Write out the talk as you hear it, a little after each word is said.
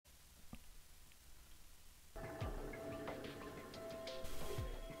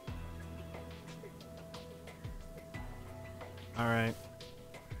Alright.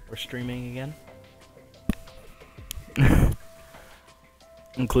 We're streaming again.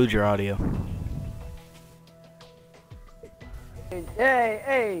 Include your audio.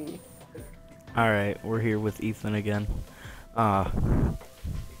 Hey! Alright, we're here with Ethan again. I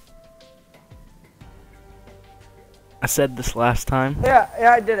said this last time. Yeah,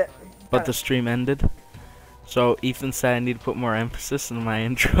 I did it. But the stream ended. So Ethan said I need to put more emphasis in my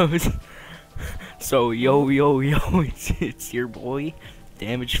intros. So yo, it's your boy,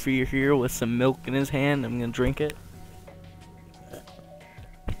 Damage Fear here with some milk in his hand. I'm gonna drink it.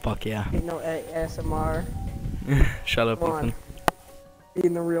 Fuck yeah. Ain't no ASMR. Shut up, Come on. Ethan. Be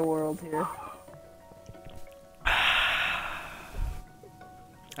in the real world here.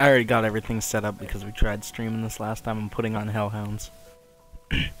 I already got everything set up because we tried streaming this last time. I'm putting on Hellhounds.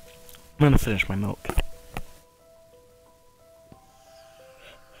 I'm gonna finish my milk.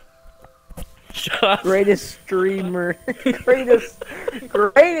 Shut up. Greatest streamer.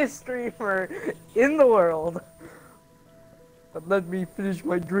 greatest streamer in the world. But let me finish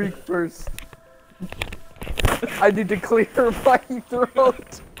my drink first. I need to clear my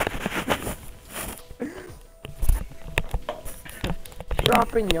throat.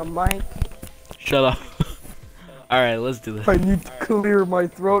 Dropping your mic. Shut up. Alright, let's do this. I need to clear my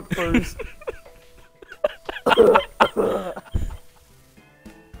throat first.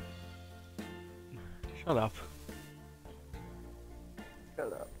 Shut up.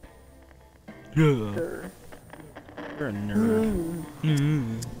 Shut up. Yeah. Sure. You're a nerd.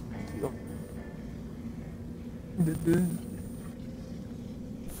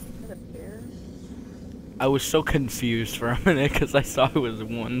 I was so confused for a minute because I saw it was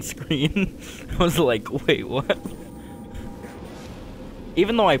one screen. I was like, wait, what?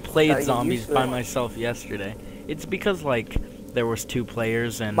 Even though I played zombies by myself yesterday, it's because, like, there was 2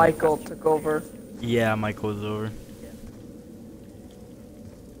 players and... Michael took over. Yeah, Michael was over.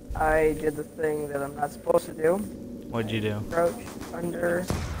 I did the thing that I'm not supposed to do. What'd you do? Crouched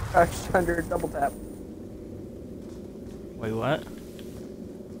under, double tap. Wait, what?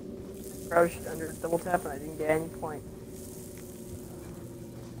 Crouched under double tap and I didn't get any point.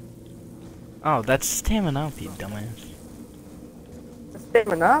 Oh, that's stamina up, you dumbass.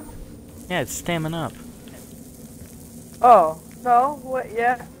 Stamina up? Yeah, it's stamina up. Oh, no, what,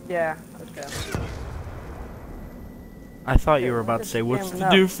 yeah, okay. I thought you Okay, were about what to is say, what's the stamina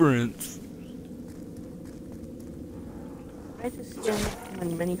up? difference? I just stamina come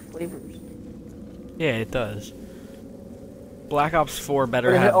in many flavors. Yeah, it does. Black Ops 4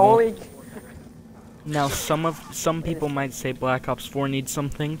 better But have it only... Now, some people might say Black Ops 4 needs some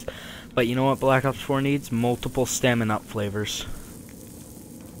things, but you know what Black Ops 4 needs? Multiple stamina up flavors.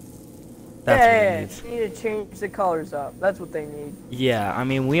 That's what it needs. They need to change the colors up. That's what they need. Yeah, I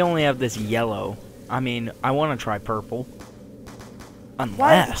mean, we only have this yellow. I mean, I want to try purple.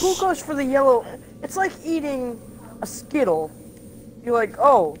 Unless... Who goes for the yellow? It's like eating a Skittle. You're like,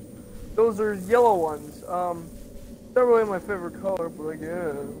 oh, those are yellow ones. Not really my favorite color, but I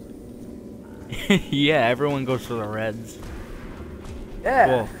guess. Yeah, everyone goes for the reds. Yeah.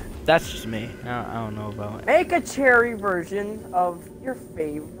 Well, that's just me. I don't know about it. Make a cherry version of your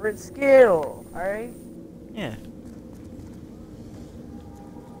favorite Skittle, alright? Yeah.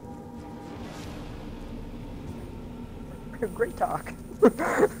 Great talk.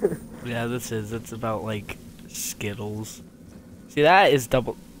 Yeah, it's about, like, Skittles. See, that is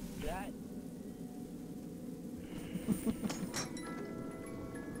double...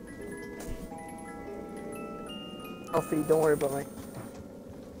 Healthy, don't worry about me.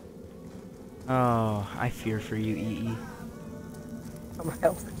 Oh, I fear for you, EE. I'm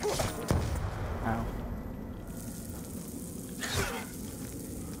healthy. Ow.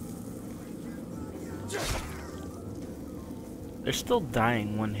 They're still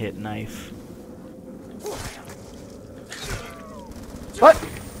dying one-hit knife. What?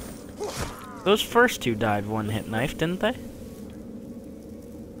 Those first 2 died one-hit knife, didn't they?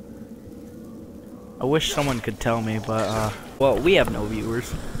 I wish someone could tell me, but, well, we have no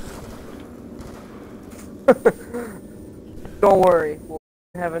viewers. Don't worry. We'll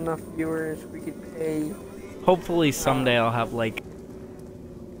have enough viewers. We could pay. Hopefully someday I'll have, like,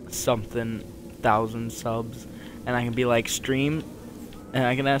 something 1,000 subs, and I can be like, stream, and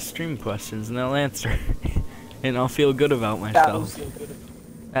I can ask stream questions, and they'll answer. And I'll feel good about myself.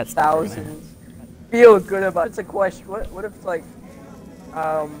 That's Thousands. Feel good about it's a question. What if like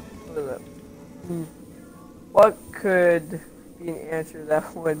what is it? What could be an answer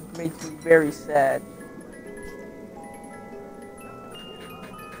that would make you very sad?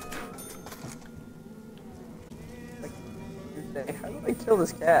 Like, how do I kill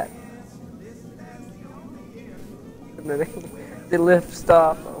this cat? and then they lift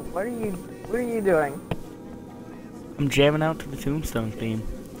stuff. What are you doing? I'm jamming out to the Tombstone theme.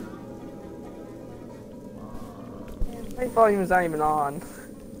 My volume's not even on.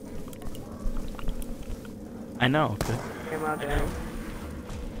 I know. Came out there.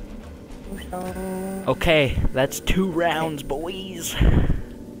 Okay, that's 2 rounds, boys.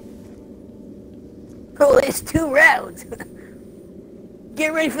 Oh, it's 2 rounds.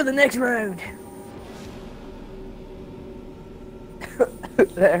 Get ready for the next round.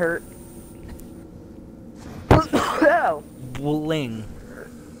 That hurt. Ow. Bling.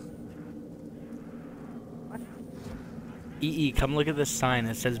 EE, come look at this sign.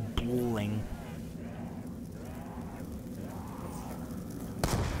 It says bling.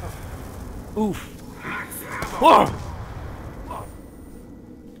 Oof. Whoa!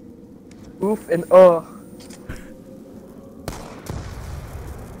 Oof and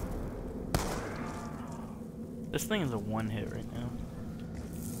This thing is a 1-hit right now.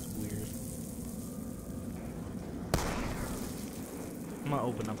 It's weird. I'm gonna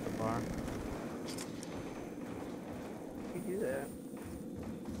open up the bar. You do that.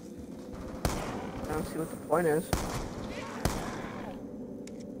 I don't see what the point is.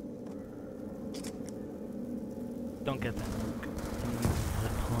 Don't get that. The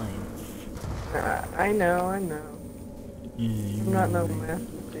planes. I know. I'm not no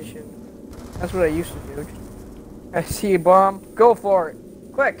mathematician. That's what I used to do. I see a bomb. Go for it.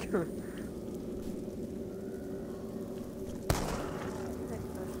 Quick.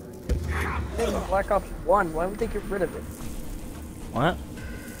 Black Ops 1. Why would they get rid of it? What?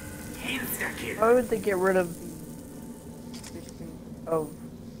 Why would they get rid of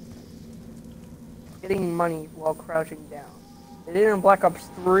getting money while crouching down? They did it in Black Ops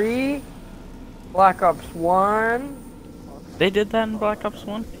 3, Black Ops 1. They did that in Black Ops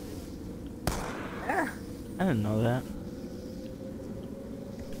 1? Yeah. I didn't know that.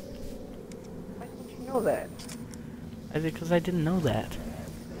 Why didn't you know that? Because I didn't know that.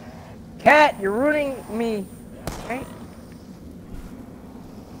 Cat, you're ruining me. Okay?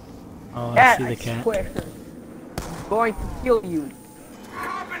 Oh, Cat, I see the cat. Swear. I'm going to kill you.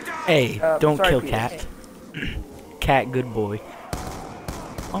 Hey, don't sorry, kill Peter. Cat. Cat, good boy.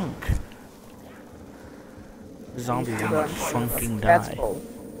 Funk. Zombie gonna funking Cat's die. full.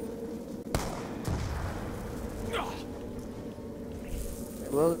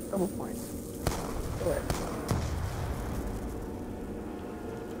 Well, double points. Go ahead.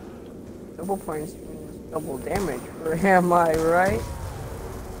 Double points means double damage. Or am I right?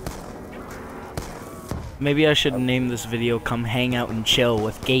 Maybe I should name this video "Come Hang Out and Chill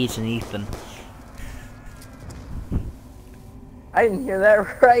with Gage and Ethan." I didn't hear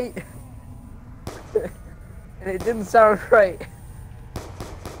that right. And it didn't sound right.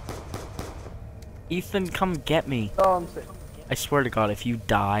 Ethan, come get me. That's all I'm saying. I swear to God, if you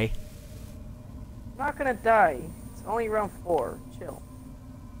die, I'm not gonna die. It's only round 4. Chill.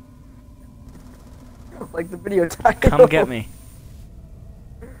 Like the video title. come get me.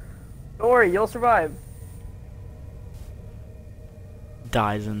 Don't worry, you'll survive.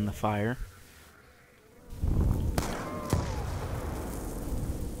 Dies in the fire.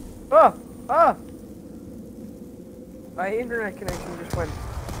 Oh! Oh! My internet connection just went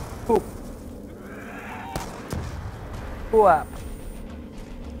poop. Poop.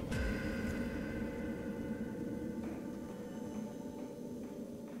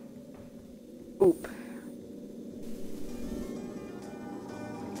 Poop.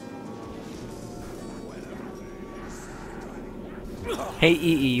 Hey,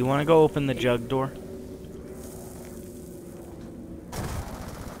 EE, you wanna go open the jug door?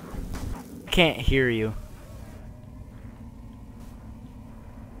 Can't hear you.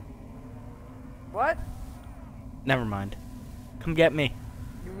 What? Never mind. Come get me.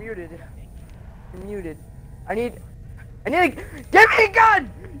 You're muted. You're muted. I need a, give me a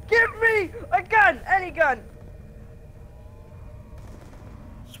gun! Give me a gun! Any gun!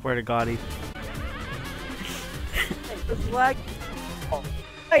 Swear to God, Ethan. Hey, this lag. Oh,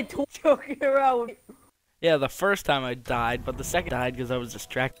 I told you joking around with me. Yeah, the first time I died, but the second I died because I was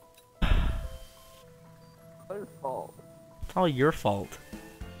distracted. It's your fault. It's all your fault.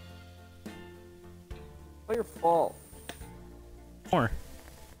 It's your fault. More.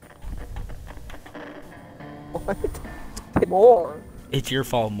 What? More. It's your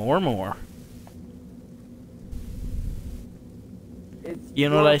fault more. It's You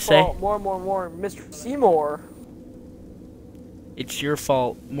know your what I say? fault. More, Mr. Seymour. It's your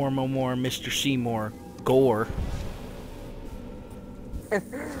fault more, Mr. Seymour. Gore.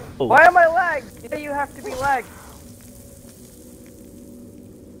 Oh. Why am I lagged? You know you have to be lagged.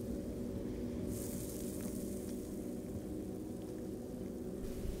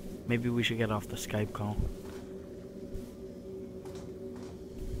 Maybe we should get off the Skype call.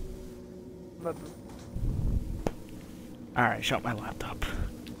 Alright, shut my laptop.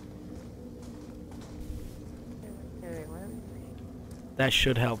 That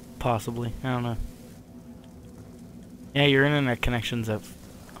should help, possibly. I don't know. Yeah, your internet connection's at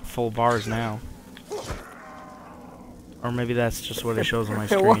full bars now. Or maybe that's just what it shows on my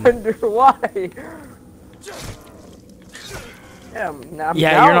screen. I wonder why. Yeah,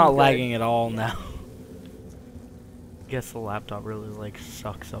 you're not lagging at all now. Guess the laptop really like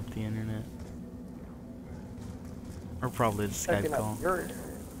sucks up the internet. Or probably the Skype call.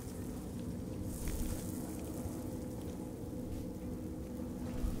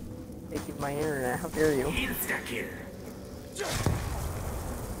 Taking my internet, how dare you?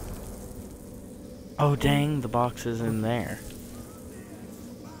 Oh dang, the box is in there.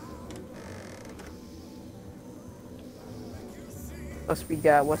 What's we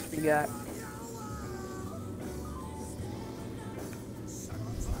got? What's we got?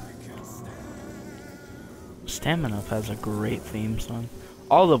 Stamina Up has a great theme song.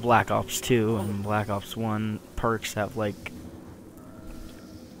 All the Black Ops 2 and Black Ops 1 perks have like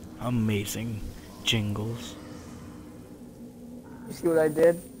amazing jingles. You see what I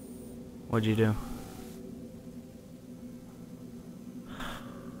did? What'd you do?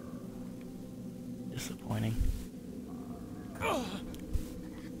 Disappointing.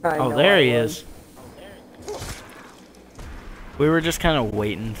 Oh, there he is. We were just kind of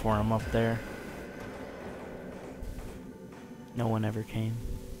waiting for him up there. No one ever came.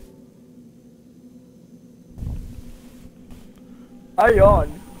 I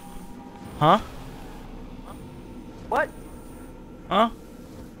yawned. Huh? What? Huh?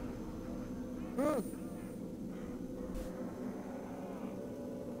 Hmm.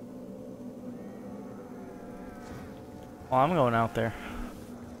 Well, I'm going out there.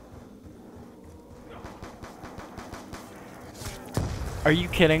 Are you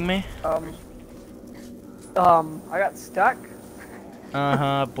kidding me? I got stuck.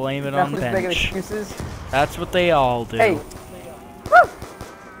 Uh-huh, blame it on Making bench. excuses. That's what they all do. Hey. Woo!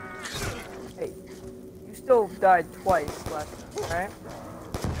 Hey. You still died twice last time, right?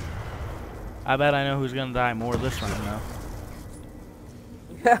 I bet I know who's gonna die more this round, though.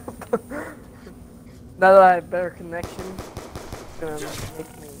 Yeah. Now that I have better connection, it's gonna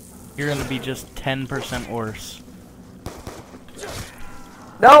make me... You're gonna be just 10% worse.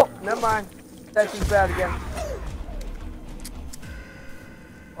 No! Never mind. That's just bad again.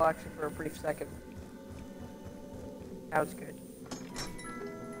 Well, actually, for a brief second. That was good.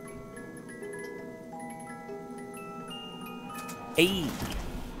 Hey!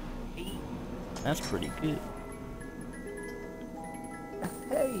 That's pretty good.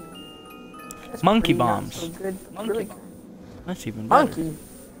 Hey! That's Monkey pretty not bombs. so good. Monkey Really bombs. That's even better. Monkey?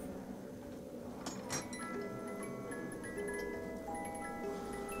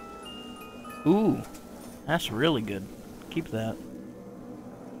 Ooh, that's really good. Keep that.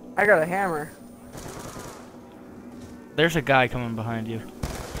 I got a hammer. There's a guy coming behind you.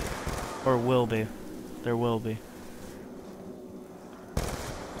 Or will be. There will be.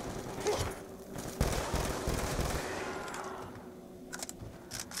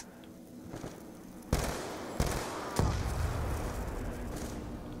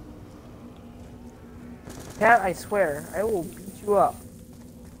 Cat, I swear, I will beat you up.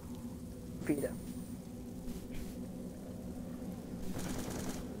 Beat him.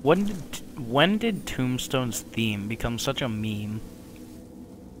 When did Tombstone's theme become such a meme?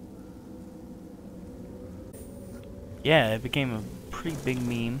 Yeah, it became a pretty big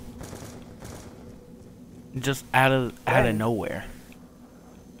meme. Just out of nowhere.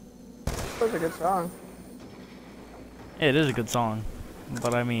 That was a good song. Yeah, it is a good song,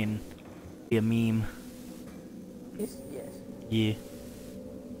 but I mean, a meme. Yes. Yeah.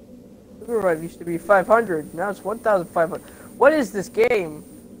 Override used to be 500, now it's 1,500. What is this game?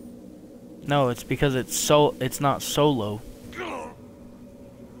 No, it's because it's not solo.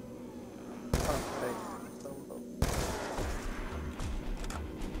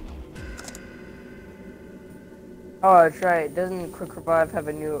 Oh, that's right. Doesn't Quick Revive have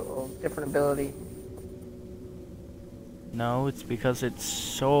a new, different ability? No, it's because it's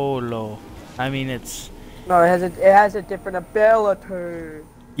solo. I mean, it's... No, it has a different ability.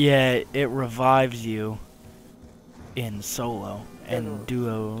 Yeah, it revives you in solo and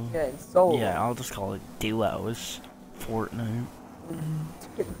duo. Yeah, in solo. Yeah, I'll just call it duos. Fortnite.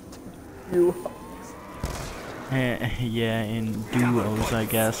 Duo. Yeah, in duos, I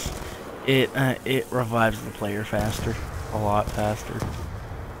guess. It revives the player faster, a lot faster.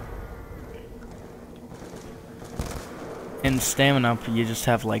 In stamina up, you just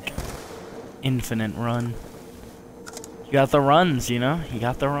have like infinite run. You got the runs, you know? You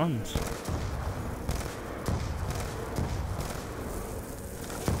got the runs.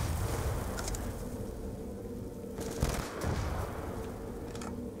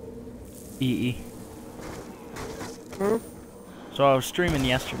 EE. Hmm? So I was streaming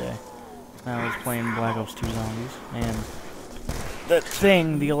yesterday. And I was playing Black Ops 2 Zombies. And that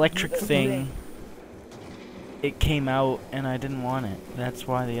thing, the electric thing, it came out and I didn't want it. That's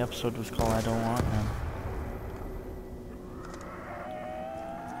why the episode was called I Don't Want Him.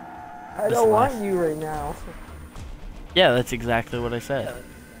 I don't want you right now. Yeah, that's exactly what I said.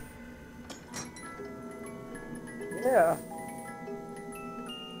 Yeah.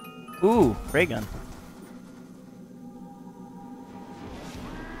 Ooh, ray gun.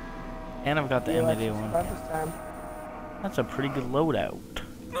 And I've got the M81 one. That's a pretty good loadout.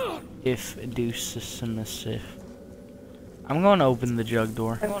 If deuce is submissive. I'm going to open the jug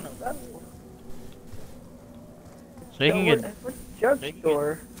door. So you can get What jug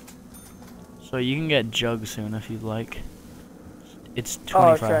door? So you can get jug soon if you'd like. It's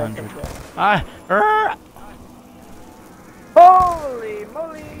Oh, 2,500. try. Ah! Holy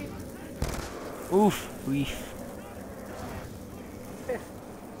moly! Oof, weef.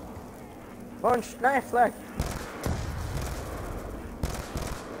 One knife like.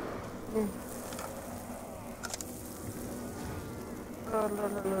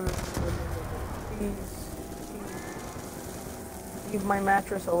 Please. Leave my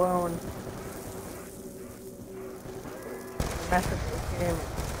mattress alone. Mattress became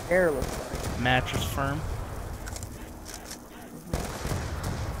airless. Mattress firm.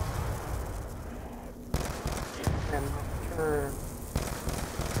 And turn.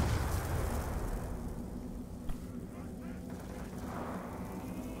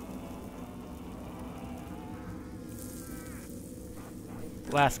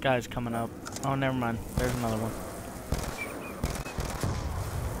 Last guy's coming up. Oh, never mind. There's another one.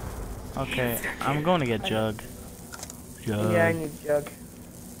 Okay, I'm going to get jug. Jug. Yeah, I need jug.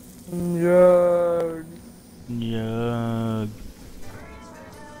 Jug. Jug.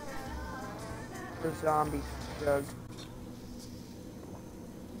 The zombie jug.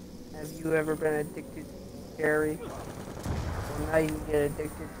 Have you ever been addicted to Gary? Well, now you can get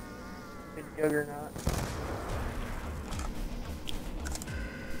addicted to Juggernaut.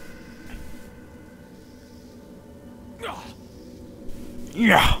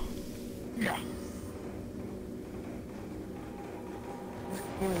 Yeah. This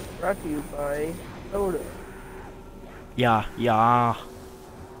game is brought to you by soda. Yeah.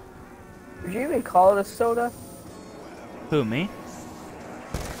 Would you even call it a soda? Who, me?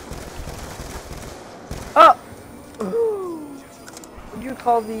 Oh! Would you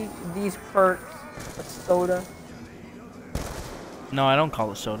call these perks a soda? No, I don't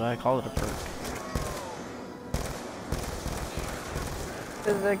call it soda. I call it a perk.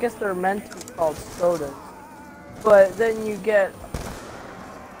 Because I guess they're meant to be called sodas. But then you get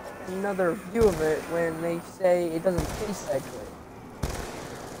another view of it when they say it doesn't taste that good.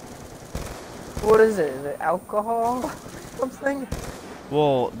 What is it? Is it alcohol? Something?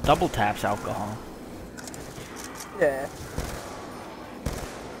 Well, double tap's alcohol. Yeah.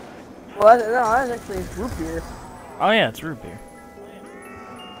 Well, no, that's actually root beer. Oh yeah, it's root beer.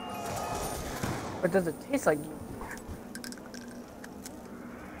 But does it taste like root beer?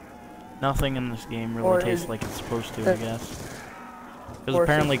 Nothing in this game Or really tastes is- like it's supposed to, I guess. Because Or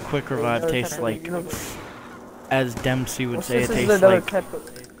apparently is it Quick Revive another tastes type of like, universe? as Dempsey would Well, say, it this is tastes another like type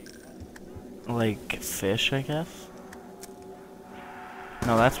of... fish, I guess.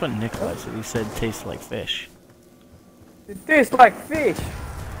 No, that's what Nikolai said. He said it tastes like fish. It tastes like fish!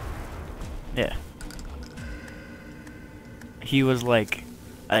 Yeah. He was like,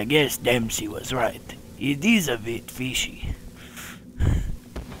 I guess Dempsey was right. It is a bit fishy.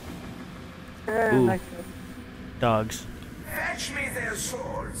 Ooh. Like Dogs. Fetch me their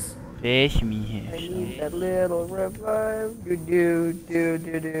swords. Fish me I here. need that little revive. Do.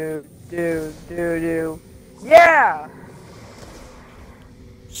 Yeah!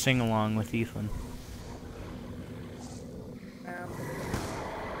 Sing along with Ethan.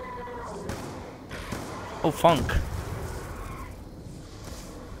 Oh, funk.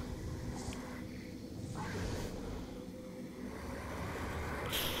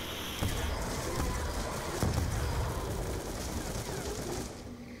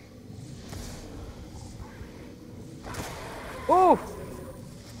 Ooh!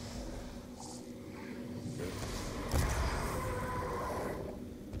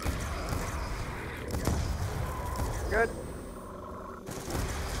 Good.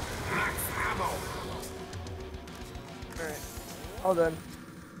 Max ammo. Alright. Well done.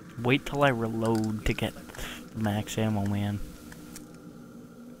 Wait till I reload to get max ammo, man.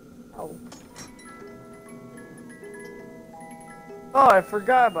 Oh. Oh, I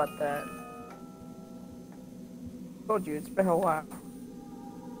forgot about that. Told you, it's been a while.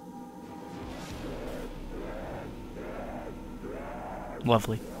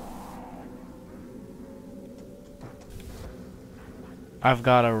 Lovely. I've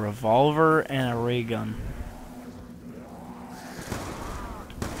got a revolver and a ray gun.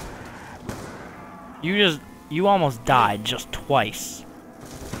 You almost died just twice.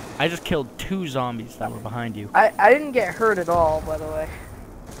 I just killed 2 zombies that were behind you. I didn't get hurt at all, by the way.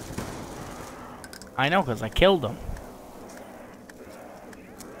 I know, because I killed them.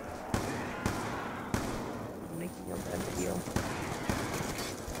 I'm making a bad video.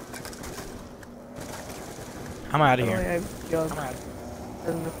 I'm out of By the here. way, I've just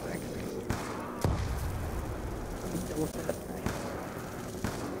doesn't affect me. Double tap.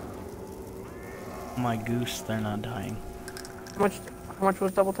 My goose, they're not dying. How much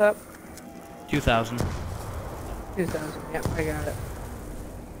was double tap? 2,000. 2,000. Yep, I got it.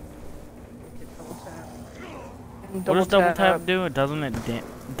 Get double tap. And What does double tap do? Doesn't it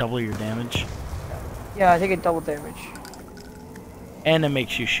double your damage? Yeah, I think it double damage. And it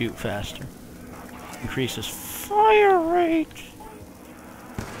makes you shoot faster. Increases fire rate.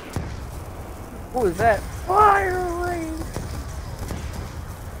 What was that? Fire rate!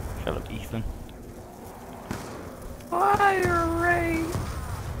 Shut up, Ethan. Fire rate!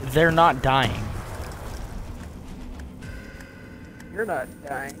 They're not dying. You're not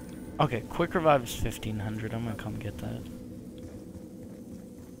dying. Okay, quick revive is 1,500. I'm gonna come get that.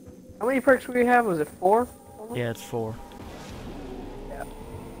 How many perks do we have? Was it 4? Yeah, it's 4. Yeah.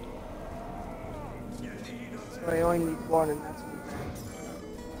 So I only need 1 and that's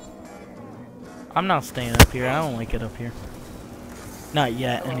I'm not staying up here. I don't like it up here. Not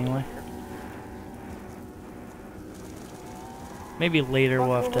yet, anyway. Maybe later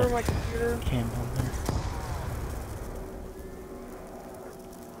we'll have to camp on there.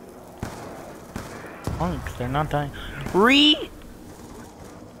 Punks, they're not dying.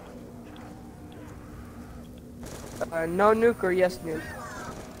 No nuke or yes nuke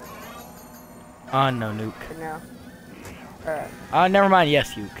No nuke. for now. Alright. Never mind.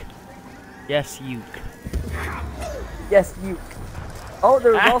 Yes, uke. Yes, uke. Yes, nuke. Oh,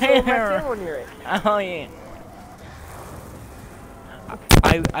 there was also a max ammo near it. Oh, yeah.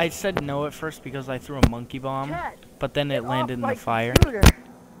 I said no at first because I threw a monkey bomb, Cat, but then it landed in my the fire. computer.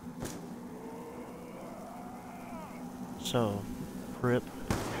 So, rip.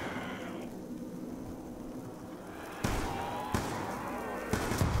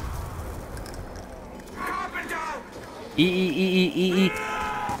 E.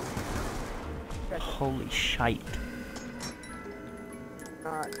 Holy shite.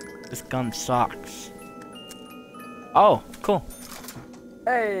 This gun sucks. Oh, cool.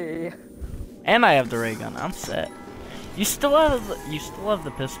 Hey. And I have the ray gun. I'm set. You still have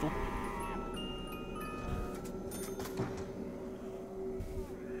the pistol?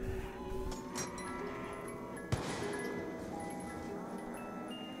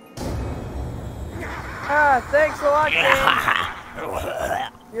 Thanks a lot, James.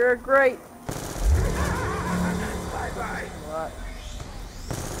 You're great. Bye-bye.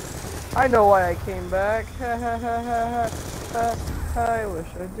 I know why I came back. I wish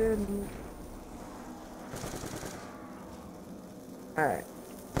I didn't. Alright.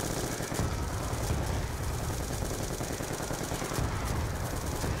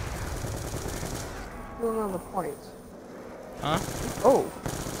 Still on the points. Huh? Oh.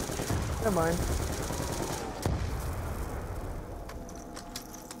 Never mind.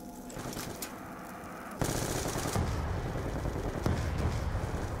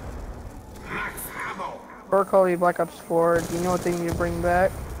 Or Call of Duty Black Ops 4, do you know what they need to bring back?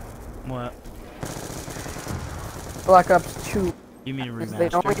 What? Black Ops 2. You mean remaster? They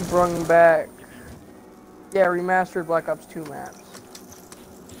only brought back... Yeah, remastered Black Ops 2 maps.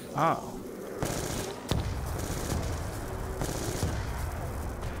 Oh.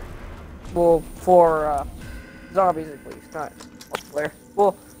 Well, for zombies at least, not multiplayer.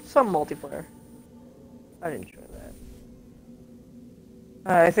 Well, some multiplayer. I didn't show that.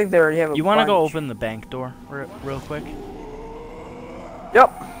 I think they already have a You want to go bunch. open the bank door real quick?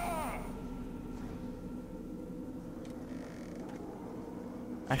 Yep.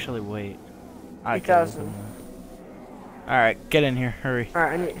 Actually, wait. I can 8,000. open that. Alright, get in here. Hurry.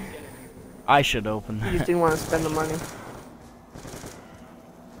 Alright, I should open you just that. didn't want to spend the money.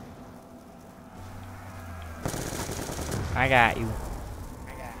 I got you.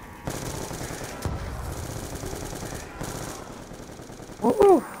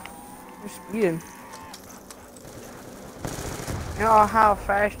 Ooh, you're speeding. You know how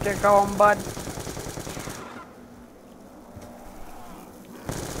fast you're going, bud?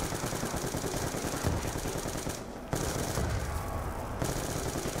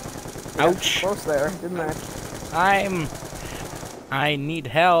 Ouch. Close there, didn't I? I need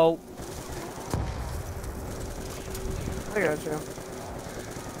help. I got you.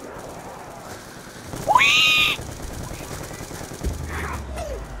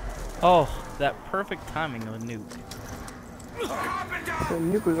 Oh, that perfect timing of a nuke. The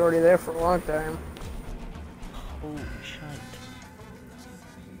nuke was already there for a long time. Holy shit.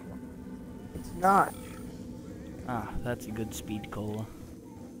 It's not. Ah, that's a good speed cola.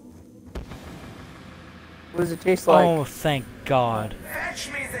 What does it taste like? Oh, thank God.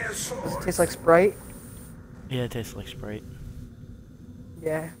 Fetch me their Does it swords. taste like Sprite? Yeah, it tastes like Sprite.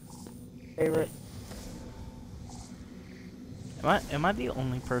 Yeah. Favorite. Am I the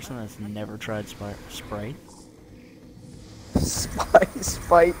only person that's never tried Sprite? Spice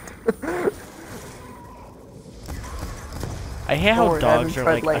fight. I hate how Don't worry, I haven't dogs are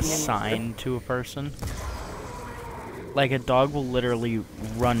tried like lightning assigned to a person. Like a dog will literally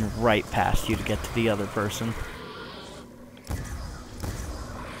run right past you to get to the other person.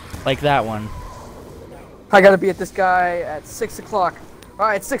 Like that one. I gotta be at this guy at 6 o'clock.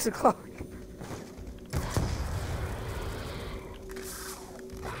 Alright, 6 o'clock.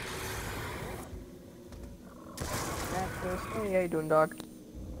 Hey, how you doing, dog?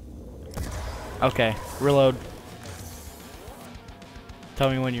 Okay, reload. Tell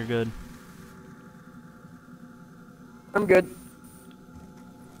me when you're good. I'm good.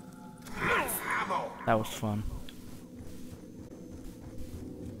 That was fun.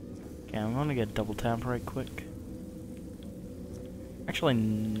 Okay, I'm gonna get double tap right quick. Actually,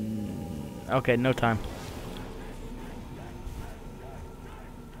 okay, no time.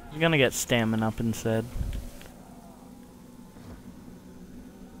 I'm gonna get stamina up instead.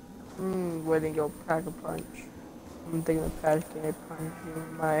 Waiting to go pack a punch. I'm thinking of packing a punch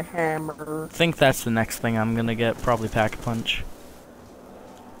in my hammer. I think that's the next thing I'm gonna get, probably pack a punch.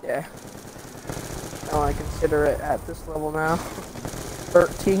 Yeah. I want to consider it at this level now.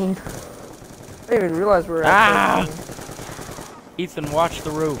 13. I didn't even realize we were at 13. Ethan, watch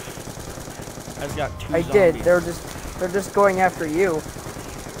the roof. I've got two I zombies. did. They're just going after you.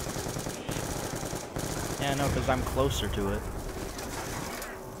 Yeah, I know, because I'm closer to it.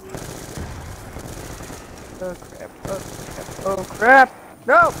 Oh crap. Oh crap. Oh crap.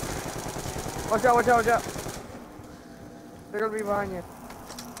 No! Watch out, watch out, watch out. They're gonna be behind you.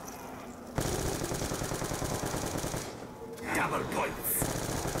 Double points.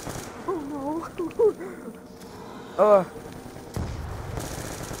 Oh no.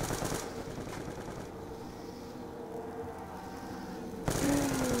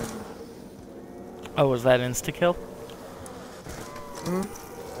 Oh, was that insta-kill? Hmm?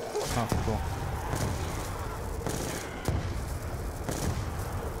 Oh, cool.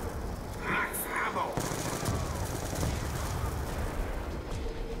 Max ammo.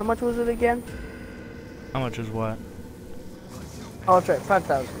 How much was it again? How much is what? Oh, that's right.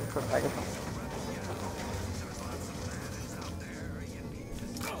 5,000 for a pack of punch.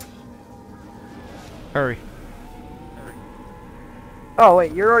 Hurry. Oh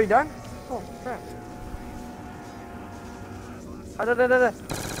wait, you're already done? Oh crap. Ah, da, da, da, da.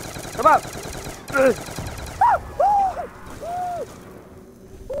 Come out!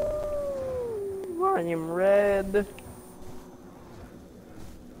 I am red.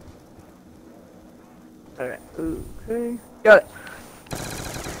 Alright, okay. Got it.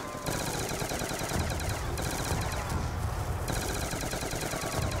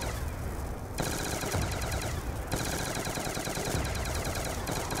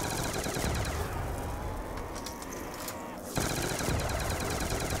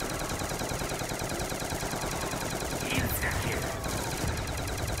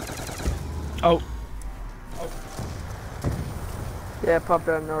 Oh. Yeah, it popped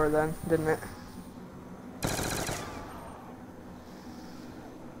out of nowhere then, didn't it?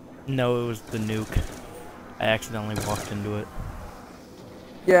 No, it was the nuke. I accidentally walked into it.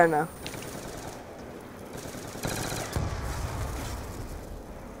 Yeah, I know.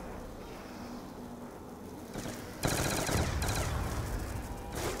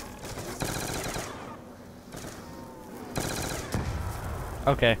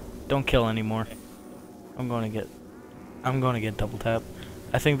 Okay, don't kill anymore. I'm gonna get double tap.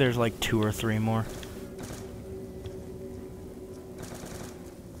 I think there's like 2 or 3 more.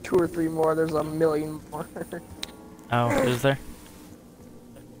 2 or 3 more, there's a million more. Oh, is there?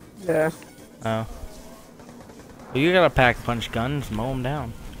 Yeah. Oh. Well, you gotta pack punch guns, mow them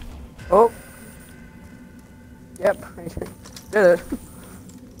down. Oh. Yep. Did it.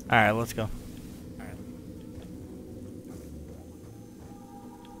 Alright, let's go.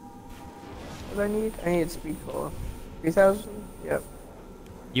 What do I need? I need speed cola. 3,000? Yep.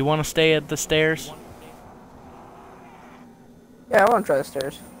 You wanna stay at the stairs? Yeah, I want to try the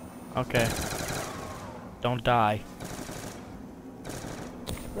stairs. Okay. Don't die.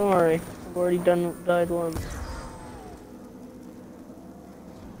 Don't worry. I've already died once.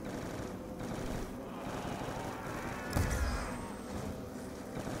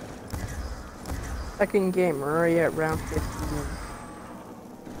 Second game, we're already at round 15.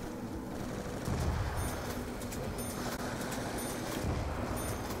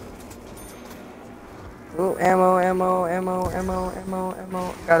 Oh, ammo, ammo, ammo, ammo, ammo,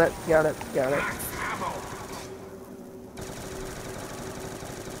 ammo. Got it, got it, got it. Ammo.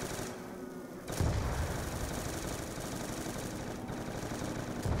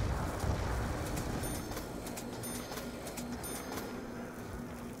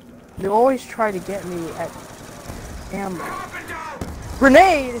 They always try to get me at ammo. Up and down.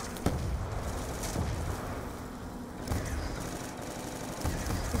 Grenade! You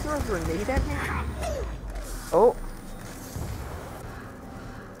throw a grenade at me? Oh.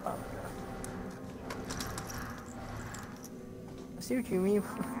 I see what you mean.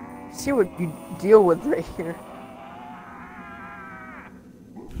 I see what you deal with right here.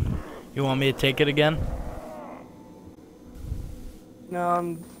 You want me to take it again? No,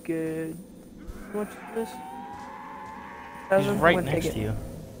 I'm good. How much is this? He's right next to you.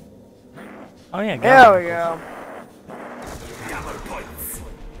 Oh yeah, There we go. Double points.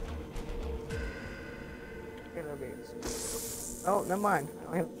 Oh, never mind.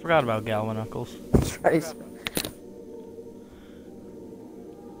 I don't have Forgot about Galvanuckles. tries.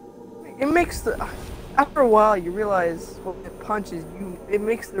 It makes the after a while you realize when it punches you. It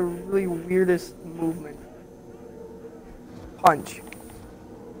makes the really weirdest movement. Punch.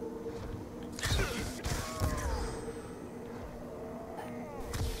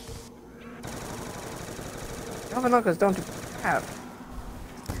 Galvanuckles don't do crap.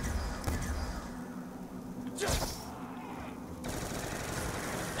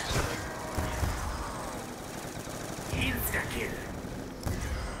 Insta-kill.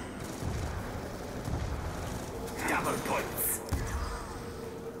 Double points.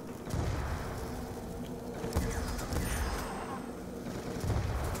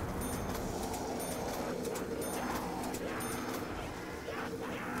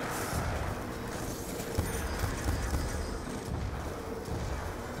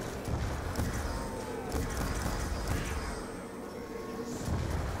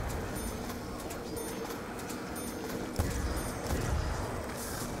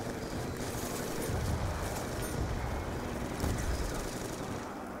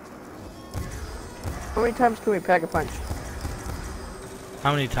 How many times can we pack a punch?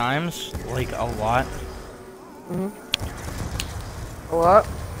 How many times? Like a lot. A lot.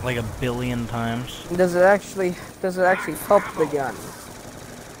 Like a billion times. Does it actually help the gun?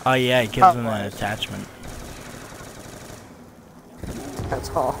 Oh yeah, it gives them an Health-wise. attachment. That's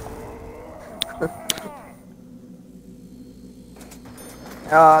all.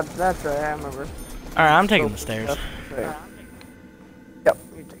 That's right, I remember. Alright, I'm taking the stairs. Right. Yep,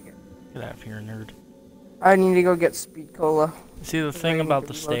 you take it. Get out of here, nerd. I need to go get speed cola. See, the thing about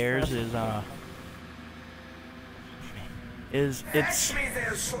the stairs is it's Catch me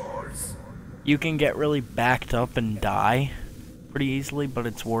their swords. you can get really backed up and die pretty easily, but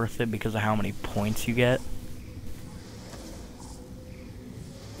it's worth it because of how many points you get.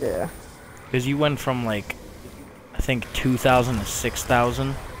 Yeah. Because you went from like I think 2,000 to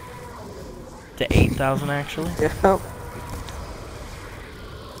 6,000 to 8,000 actually. Yep.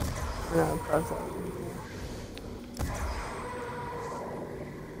 Yeah, that's all.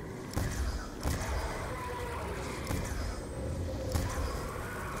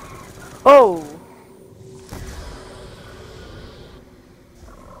 Oh!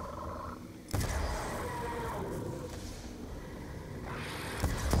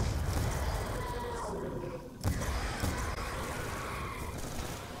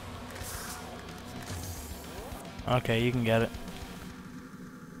 Okay, you can get it.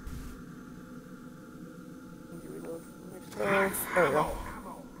 There we go.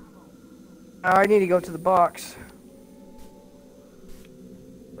 Now I need to go to the box.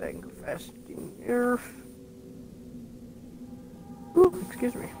 I can go fast in here. Ooh,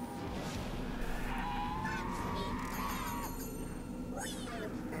 excuse me.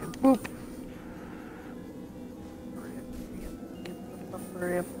 And boop.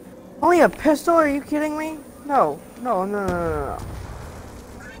 Hurry up. Only a pistol? Are you kidding me? No, no, no, no, no, no.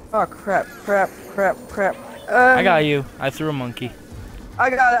 Oh crap, crap, crap, crap. I got you. I threw a monkey. I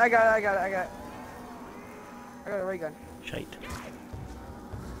got it, I got it, I got it, I got it. I got a ray gun. Shite.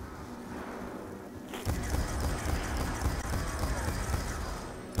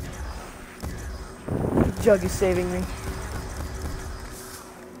 Jug is saving me.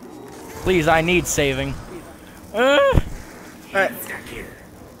 Please, I need saving. Alright.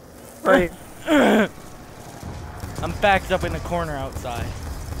 Right. I'm backed up in the corner outside.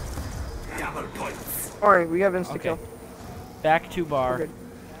 Double points. Alright, we have insta Okay. kill. Back to bar. We're good.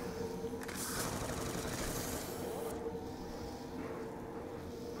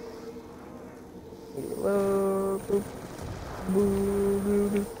 Hello. Boop. Boo, boo,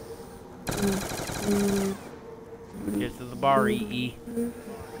 boo. Boo, boo. Get to the bar, EE.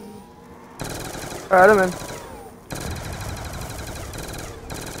 Alright, I'm in.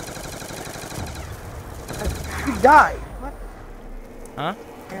 You died. What? Huh?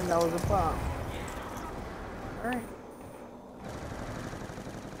 And that was a bomb. Alright.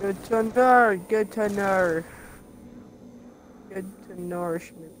 Good to nourish. Good to nourish. Good to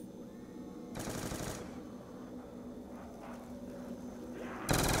nourishment.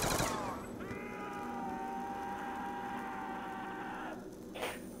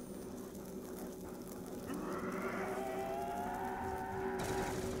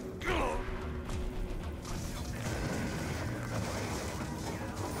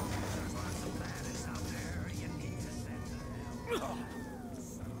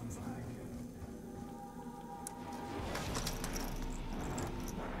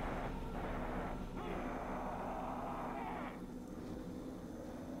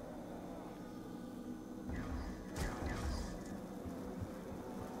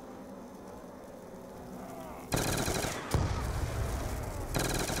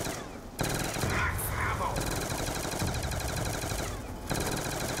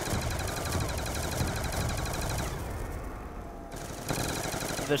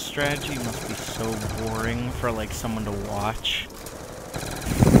 The strategy must be so boring for like someone to watch.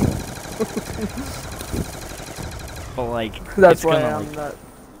 But like, That's it's why gonna, I'm like, not.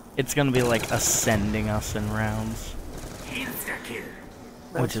 it's gonna be like ascending us in rounds. Insta kill.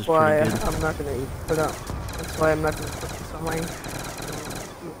 That's which is why pretty good. I'm not gonna put up. That's why I'm not gonna put this on my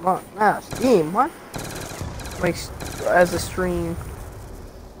Steam. What? Like as a stream.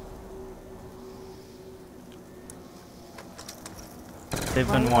 They've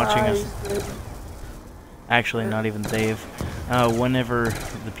been watching us. Actually, not even they've. Whenever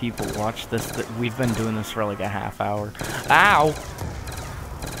the people watch this, we've been doing this for like a half hour. Ow!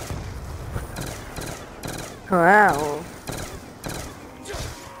 Wow.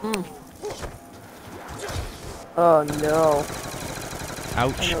 Mm. Oh no.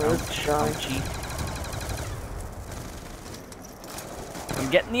 Ouch! I know this Ouch! guy. Ouchie! I'm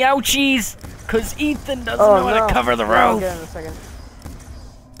getting the ouchies, cause Ethan doesn't know how to cover the I'll roof. get it in a second.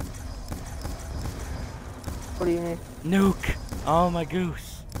 What do you need? Nuke! Oh my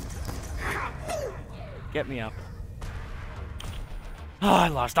goose! Get me up. Oh, I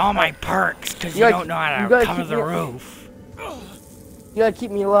lost all my perks because you don't know how to cover the roof. You gotta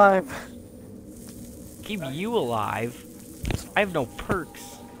keep me alive. Keep you alive? I have no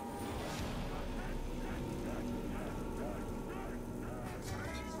perks.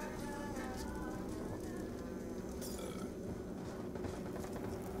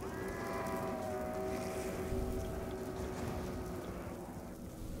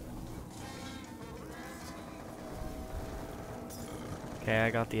 Okay,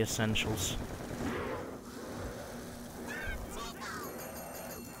 I got the essentials.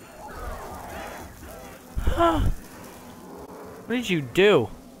 Huh? What did you do?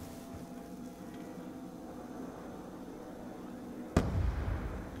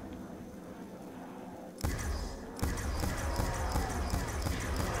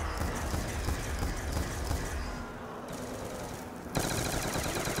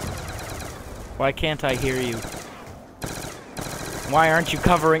 Why can't I hear you? Why aren't you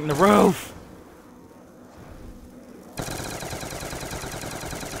covering the roof?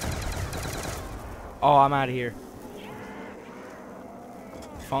 Oh, I'm out of here.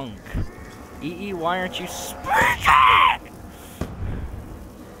 Funk. EE, why aren't you speaking?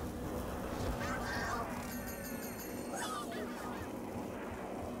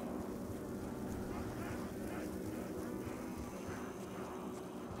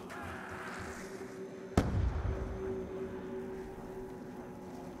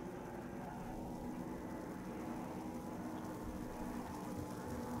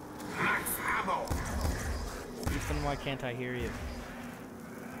 Ethan, why can't I hear you?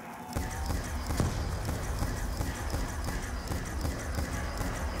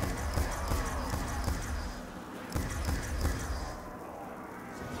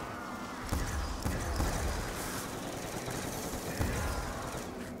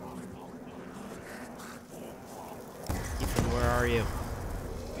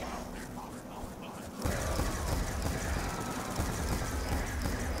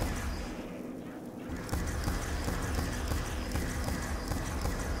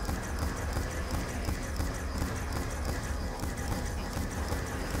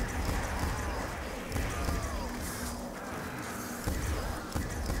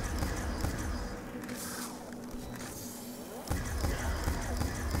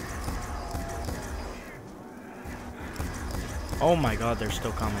 Oh my god, they're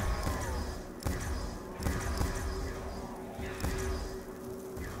still coming.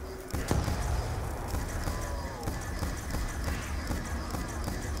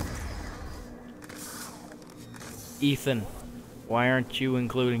 Ethan, why aren't you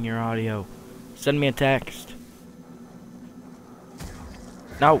including your audio? Send me a text.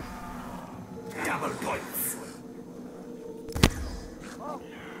 No. Double points.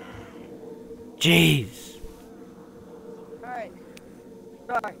 Jeez. Alright.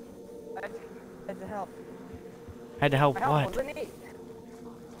 Sorry. I had to help. Had to help My help what? wasn't it?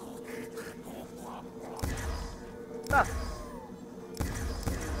 Ah.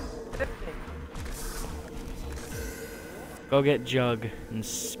 50. Go get Jug and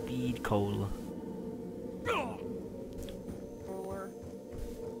Speed Cola.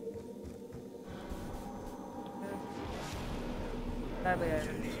 Sadly, I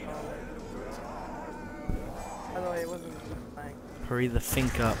didn't install it. By the way, it wasn't a good thing. Hurry the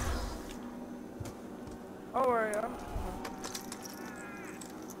fink up. Oh, worry,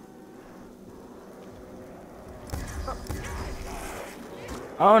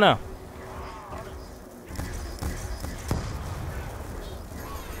 Oh no.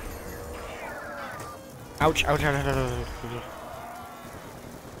 Ouch, ouch, ouch, ouch, ouch, ouch.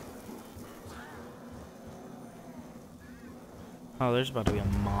 Oh, there's about to be a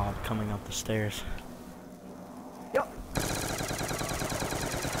mob coming up the stairs. Yep.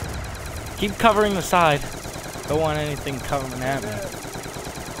 Keep covering the side. Don't want anything coming at me.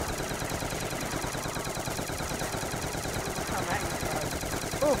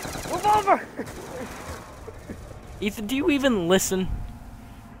 Oh, move over! Ethan, do you even listen?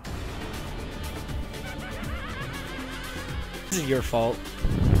 This is your fault.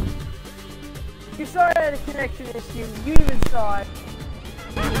 You saw I had a connection issue. You even saw it.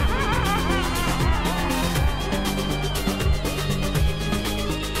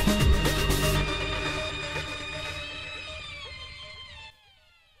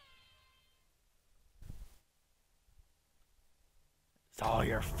 It's all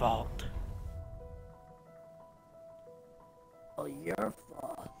your fault. Oh, your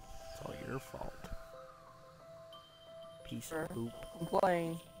fault. It's all your fault. Piece of poop.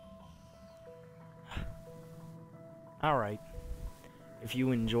 Complain. Alright. If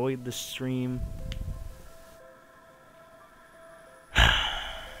you enjoyed the stream,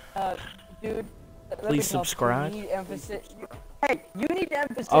 Dude. please subscribe. You need emphasis. Hey, you need to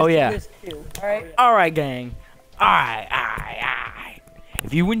emphasize this too, alright? Alright, gang. Alright.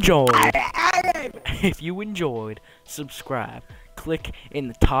 If you enjoyed, subscribe. Click in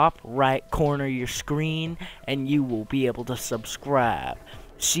the top right corner of your screen, and you will be able to subscribe.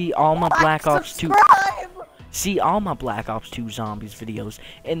 See all my Black Ops 2. See all my Black Ops 2 Zombies videos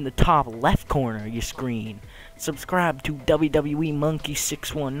in the top left corner of your screen. Subscribe to WWE Monkey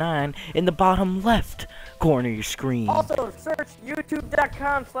 619 in the bottom left corner of your screen. Also, search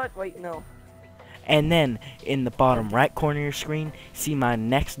youtube.com/ wait, no. And then, in the bottom right corner of your screen, see my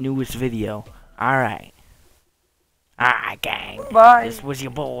next newest video. Alright. Alright, gang. Bye. This was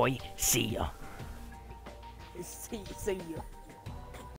your boy. See ya. See you.